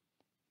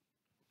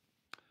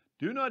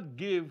 Do not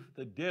give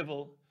the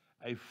devil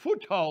a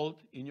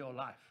foothold in your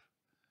life.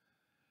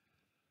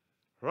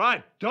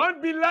 Right,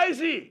 don't be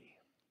lazy.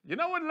 You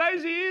know what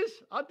lazy is?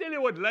 I'll tell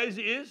you what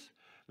lazy is.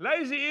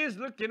 Lazy is,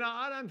 look, you know,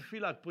 I don't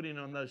feel like putting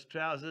on those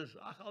trousers.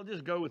 I'll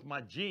just go with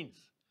my jeans.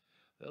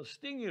 They'll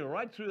sting you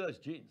right through those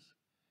jeans.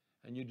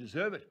 And you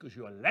deserve it because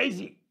you are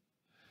lazy.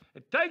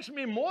 It takes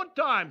me more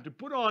time to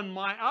put on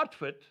my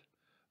outfit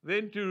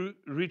than to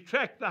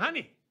retract the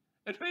honey.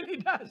 It really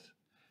does.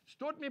 It's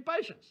taught me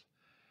patience.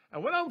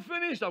 And when I'm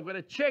finished, I've got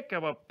to check.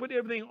 Have I put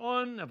everything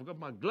on? Have I got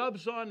my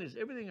gloves on? Is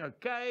everything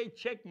okay?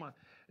 Check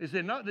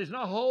there's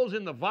no holes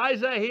in the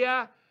visor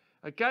here.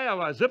 Okay, have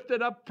I zipped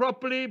it up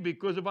properly?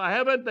 Because if I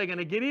haven't, they're going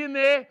to get in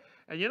there.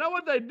 And you know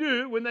what they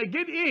do? When they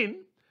get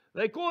in,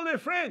 they call their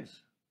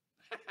friends.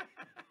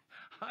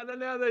 I don't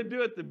know how they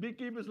do it. The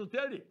beekeepers will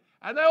tell you.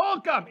 And they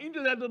all come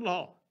into that little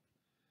hole.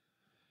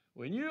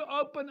 When you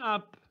open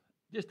up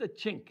just a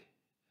chink,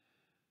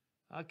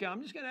 okay,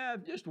 I'm just going to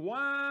have just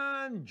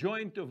one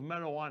joint of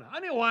marijuana.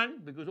 Only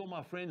one, because all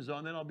my friends are,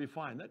 and then I'll be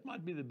fine. That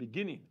might be the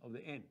beginning of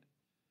the end.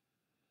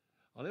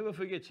 I'll never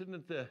forget sitting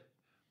at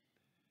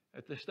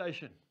the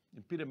station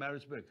in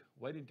Pietermaritzburg,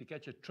 waiting to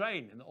catch a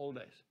train in the old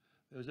days.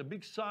 There was a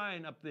big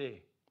sign up there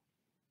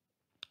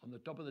on the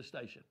top of the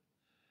station,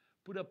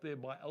 put up there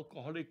by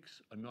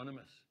Alcoholics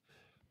Anonymous.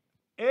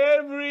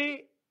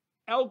 Every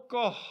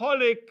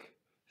alcoholic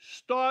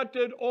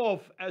started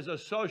off as a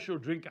social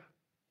drinker.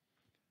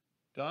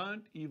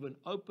 Don't even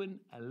open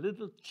a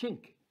little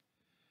chink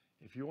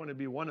if you want to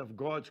be one of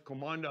God's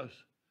commandos,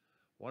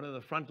 one of the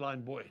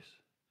frontline boys,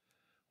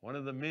 one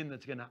of the men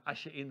that's going to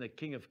usher in the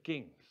King of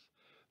Kings,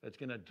 that's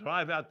going to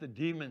drive out the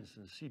demons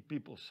and see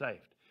people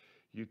saved.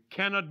 You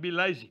cannot be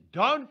lazy.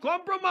 Don't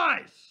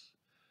compromise.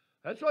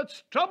 That's what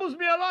troubles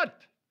me a lot.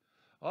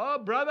 Oh,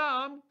 brother,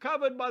 I'm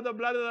covered by the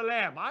blood of the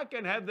Lamb. I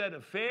can have that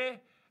affair,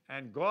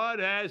 and God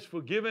has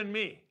forgiven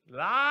me.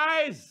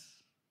 Lies.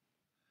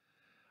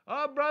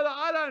 Oh, brother,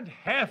 I don't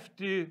have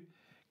to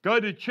go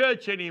to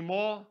church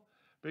anymore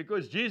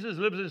because Jesus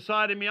lives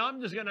inside of me.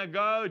 I'm just going to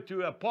go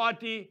to a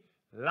party.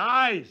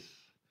 Lies.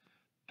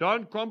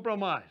 Don't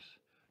compromise.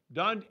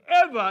 Don't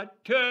ever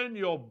turn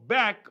your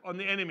back on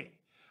the enemy.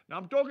 Now,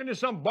 I'm talking to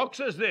some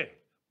boxers there.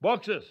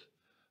 Boxers.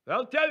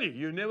 They'll tell you,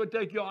 you never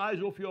take your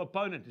eyes off your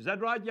opponent. Is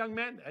that right, young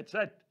man? That's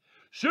it.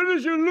 Soon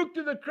as you look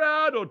to the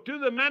crowd or to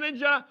the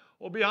manager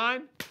or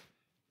behind,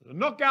 the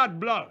knockout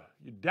blow.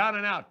 You're down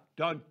and out.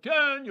 Don't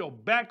turn your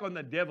back on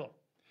the devil.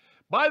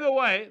 By the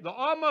way, the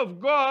armor of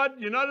God,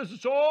 you notice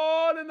it's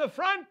all in the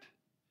front.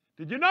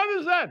 Did you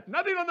notice that?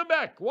 Nothing on the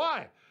back.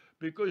 Why?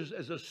 Because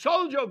as a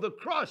soldier of the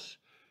cross,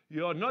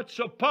 you are not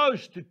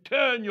supposed to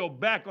turn your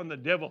back on the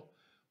devil.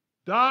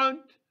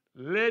 Don't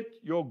let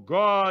your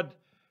guard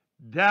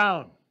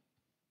down.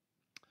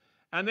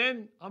 And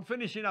then I'm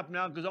finishing up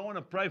now because I want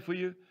to pray for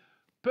you.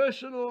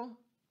 Personal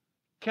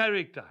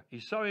character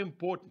is so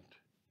important.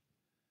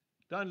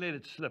 Don't let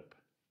it slip.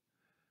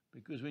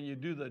 Because when you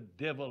do, the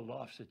devil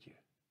laughs at you.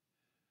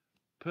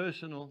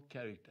 Personal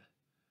character.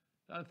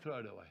 Don't throw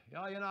it away.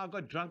 Yeah, I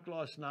got drunk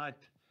last night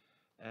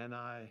and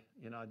I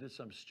did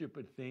some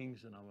stupid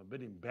things and I'm a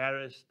bit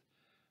embarrassed.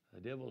 The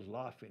devil's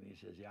laughing. He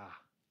says, yeah.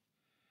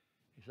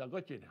 He says, I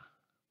got you now.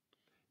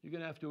 You're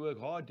going to have to work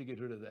hard to get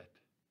rid of that.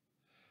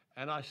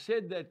 And I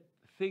said that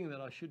thing that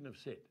I shouldn't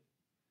have said.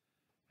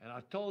 And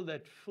I told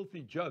that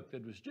filthy joke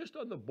that was just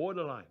on the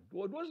borderline.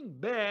 Well, it wasn't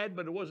bad,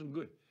 but it wasn't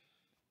good.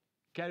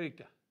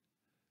 Character.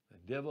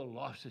 The devil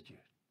laughs at you.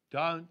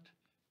 Don't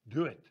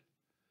do it.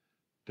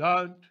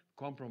 Don't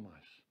compromise.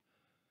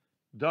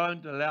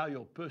 Don't allow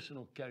your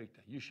personal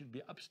character. You should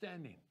be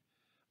upstanding,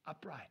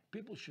 upright.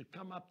 People should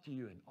come up to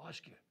you and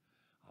ask you,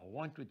 I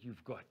want what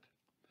you've got.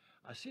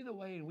 I see the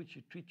way in which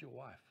you treat your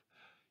wife.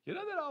 You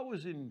know that I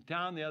was in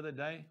town the other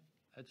day?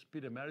 That's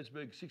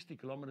Pietermaritzburg, 60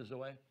 kilometers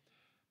away.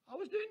 I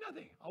was doing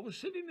nothing. I was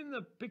sitting in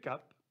the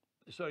pickup,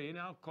 in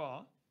our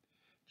car.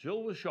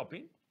 Jill was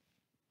shopping,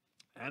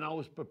 and I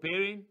was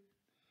preparing,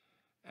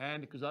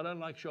 and because I don't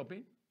like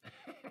shopping,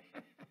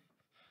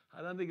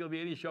 I don't think there'll be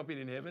any shopping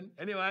in heaven.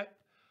 Anyway,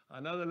 I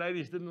know the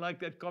ladies didn't like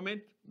that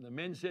comment. The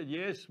men said,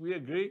 yes, we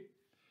agree.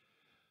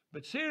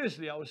 But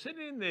seriously, I was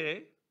sitting in there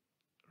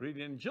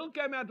reading, and Jill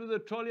came out with a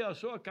trolley. I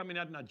saw her coming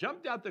out, and I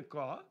jumped out the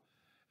car,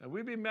 and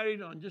we've been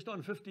married just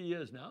on 50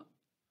 years now.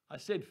 I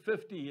said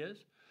 50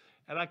 years.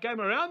 And I came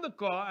around the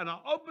car, and I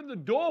opened the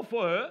door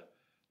for her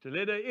to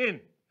let her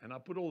in. And I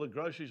put all the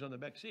groceries on the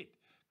back seat,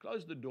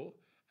 closed the door,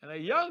 and a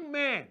young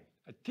man,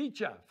 a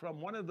teacher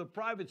from one of the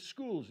private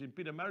schools in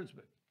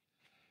Pietermaritzburg,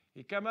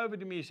 he came over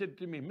to me, he said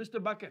to me,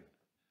 Mr. Buchan.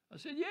 I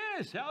said,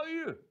 yes, how are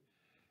you?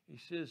 He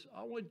says,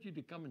 I want you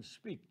to come and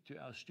speak to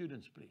our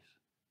students, please.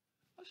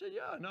 I said,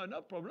 yeah,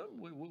 no problem,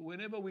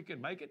 whenever we can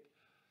make it.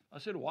 I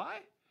said, why?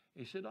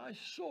 He said, I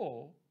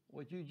saw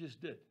what you just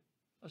did.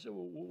 I said,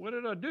 well, what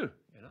did I do?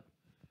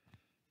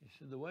 He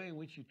said, the way in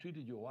which you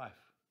treated your wife.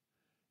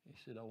 He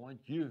said, I want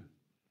you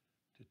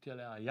to tell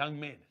our young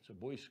men, it's a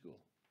boys' school,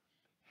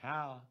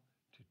 how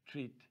to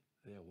treat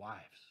their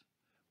wives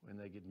when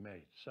they get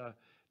married. So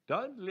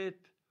don't let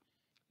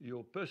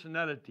your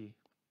personality,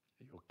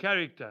 your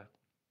character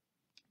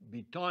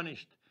be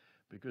tarnished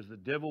because the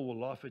devil will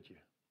laugh at you.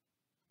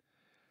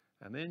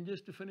 And then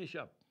just to finish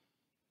up,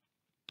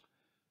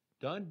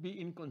 don't be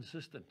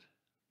inconsistent.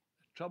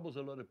 It troubles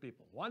a lot of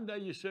people. One day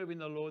you're serving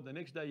the Lord, the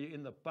next day you're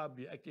in the pub,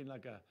 you're acting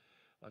like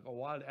a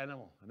wild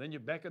animal. And then you're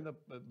back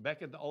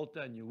at the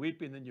altar and you're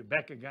weeping, then you're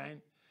back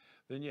again.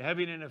 Then you're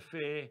having an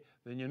affair,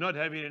 then you're not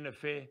having an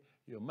affair.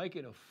 You're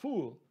making a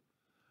fool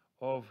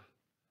of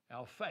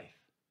our faith.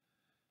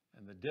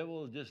 And the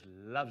devil just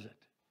loves it.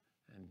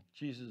 And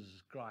Jesus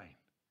is crying.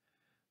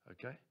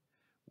 Okay?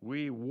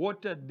 We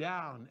water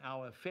down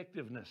our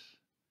effectiveness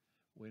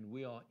when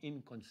we are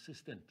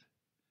inconsistent.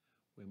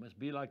 We must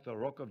be like the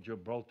rock of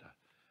Gibraltar.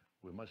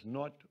 We must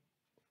not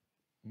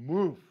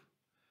move.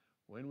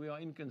 When we are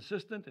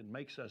inconsistent, it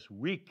makes us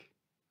weak.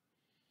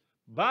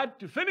 But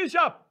to finish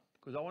up,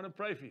 because I want to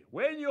pray for you,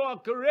 when you are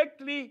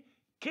correctly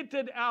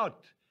kitted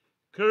out,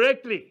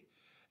 correctly,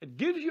 it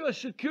gives you a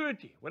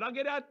security. When I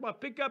get out my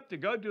pickup to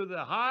go to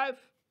the hive,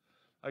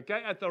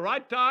 okay, at the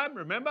right time,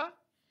 remember,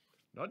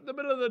 not in the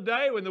middle of the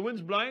day when the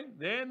wind's blowing,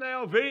 then they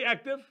are very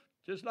active,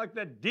 just like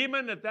that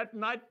demon at that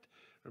night.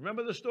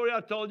 Remember the story I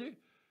told you?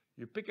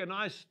 You pick a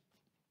nice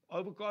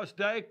overcast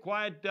day,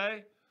 quiet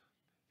day,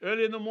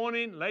 early in the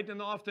morning, late in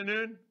the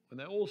afternoon, when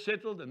they're all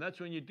settled, and that's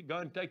when you go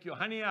and take your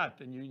honey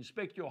out and you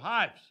inspect your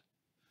hives.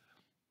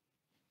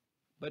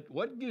 But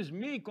what gives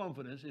me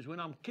confidence is when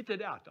I'm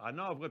kitted out. I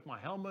know I've got my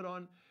helmet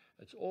on,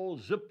 it's all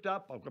zipped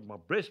up, I've got my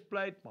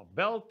breastplate, my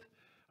belt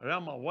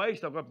around my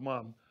waist, I've got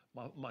my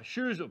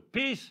shoes of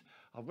peace,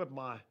 I've got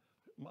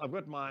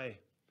my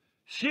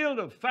shield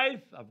of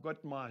faith, I've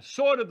got my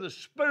sword of the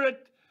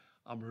Spirit.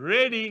 I'm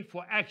ready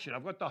for action.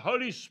 I've got the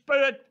Holy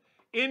Spirit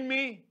in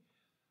me.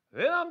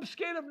 Then I'm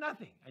scared of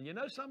nothing. And you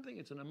know something?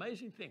 It's an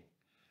amazing thing.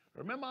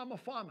 Remember, I'm a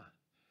farmer.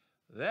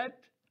 That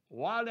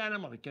wild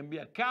animal, it can be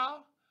a cow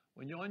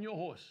when you're on your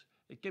horse.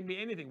 It can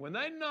be anything. When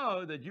they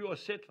know that you are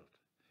settled,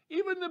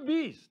 even the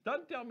bees,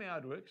 don't tell me how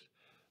it works.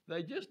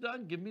 They just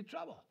don't give me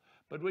trouble.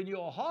 But when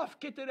you're half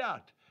kitted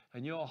out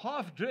and you're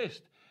half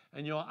dressed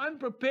and you're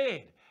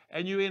unprepared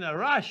and you're in a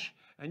rush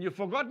and you've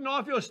forgotten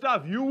half your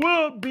stuff, you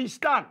will be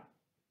stung.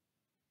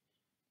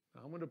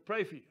 I'm going to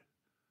pray for you.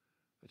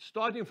 It's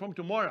starting from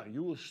tomorrow.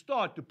 You will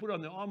start to put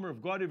on the armor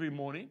of God every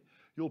morning.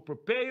 You'll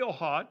prepare your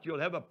heart. You'll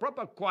have a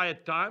proper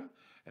quiet time.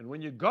 And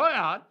when you go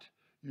out,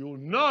 you'll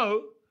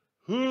know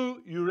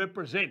who you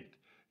represent.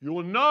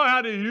 You'll know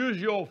how to use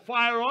your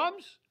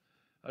firearms.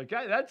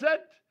 Okay, that's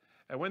it.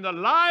 And when the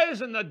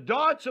lies and the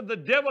darts of the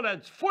devil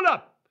that's full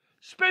up,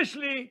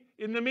 especially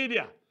in the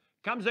media,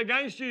 comes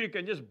against you, you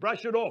can just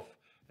brush it off.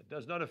 It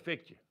does not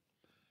affect you.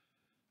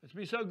 It's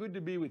been so good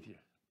to be with you.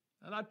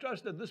 And I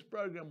trust that this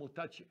program will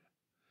touch you.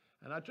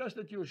 And I trust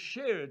that you'll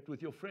share it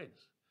with your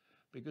friends.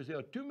 Because there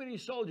are too many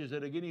soldiers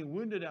that are getting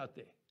wounded out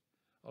there.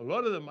 A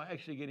lot of them are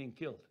actually getting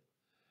killed.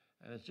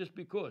 And it's just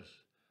because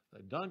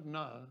they don't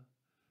know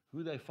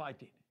who they're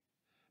fighting.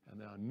 And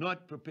they are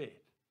not prepared.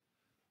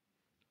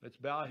 Let's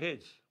bow our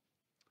heads.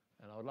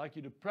 And I would like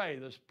you to pray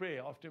this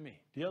prayer after me.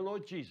 Dear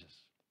Lord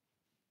Jesus,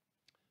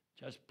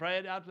 just pray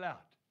it out loud.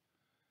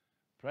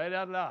 Pray it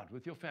out loud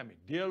with your family.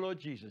 Dear Lord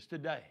Jesus,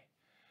 today,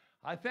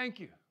 I thank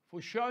you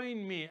for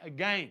showing me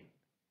again,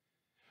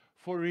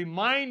 for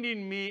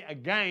reminding me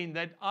again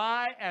that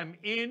I am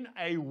in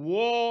a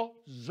war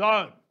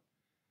zone.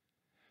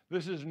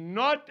 This is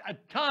not a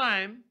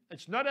time,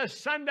 it's not a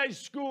Sunday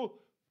school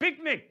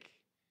picnic.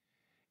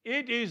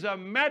 It is a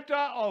matter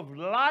of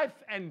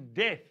life and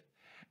death.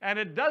 And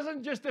it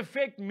doesn't just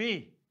affect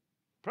me.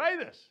 Pray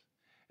this.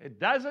 It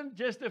doesn't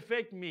just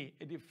affect me.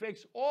 It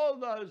affects all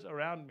those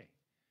around me.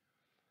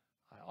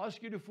 I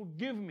ask you to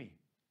forgive me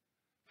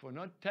for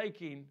not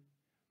taking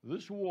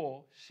this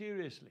war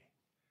seriously.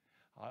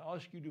 I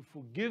ask you to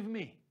forgive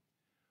me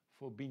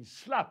for being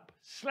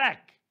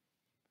slack,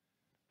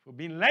 for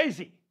being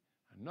lazy,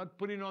 and not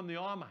putting on the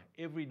armor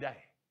every day.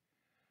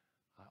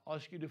 I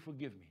ask you to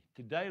forgive me.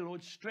 Today,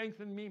 Lord,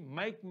 strengthen me.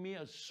 Make me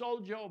a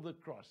soldier of the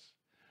cross.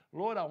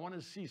 Lord, I want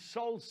to see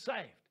souls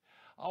saved.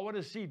 I want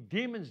to see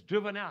demons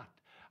driven out.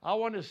 I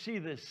want to see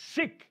the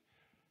sick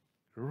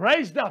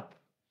raised up.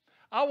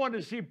 I want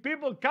to see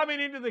people coming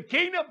into the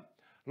kingdom.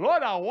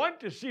 Lord, I want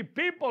to see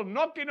people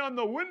knocking on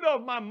the window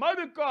of my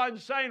motor car and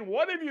saying,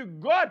 what have you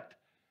got?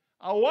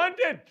 I want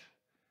it.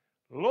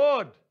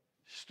 Lord,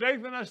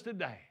 strengthen us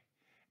today.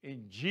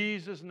 In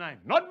Jesus' name.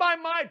 Not by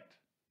might,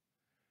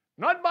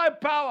 not by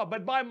power,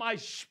 but by my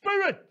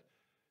spirit,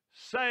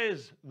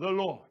 says the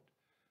Lord.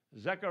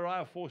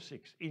 Zechariah 4:6.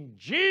 In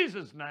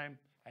Jesus' name,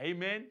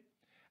 amen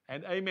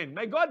and amen.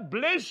 May God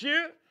bless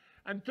you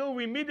until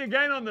we meet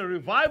again on the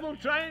revival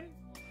train.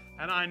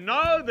 And I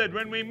know that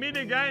when we meet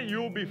again,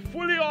 you'll be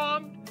fully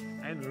armed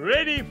and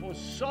ready for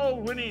soul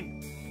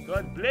winning.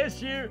 God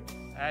bless you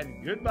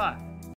and goodbye.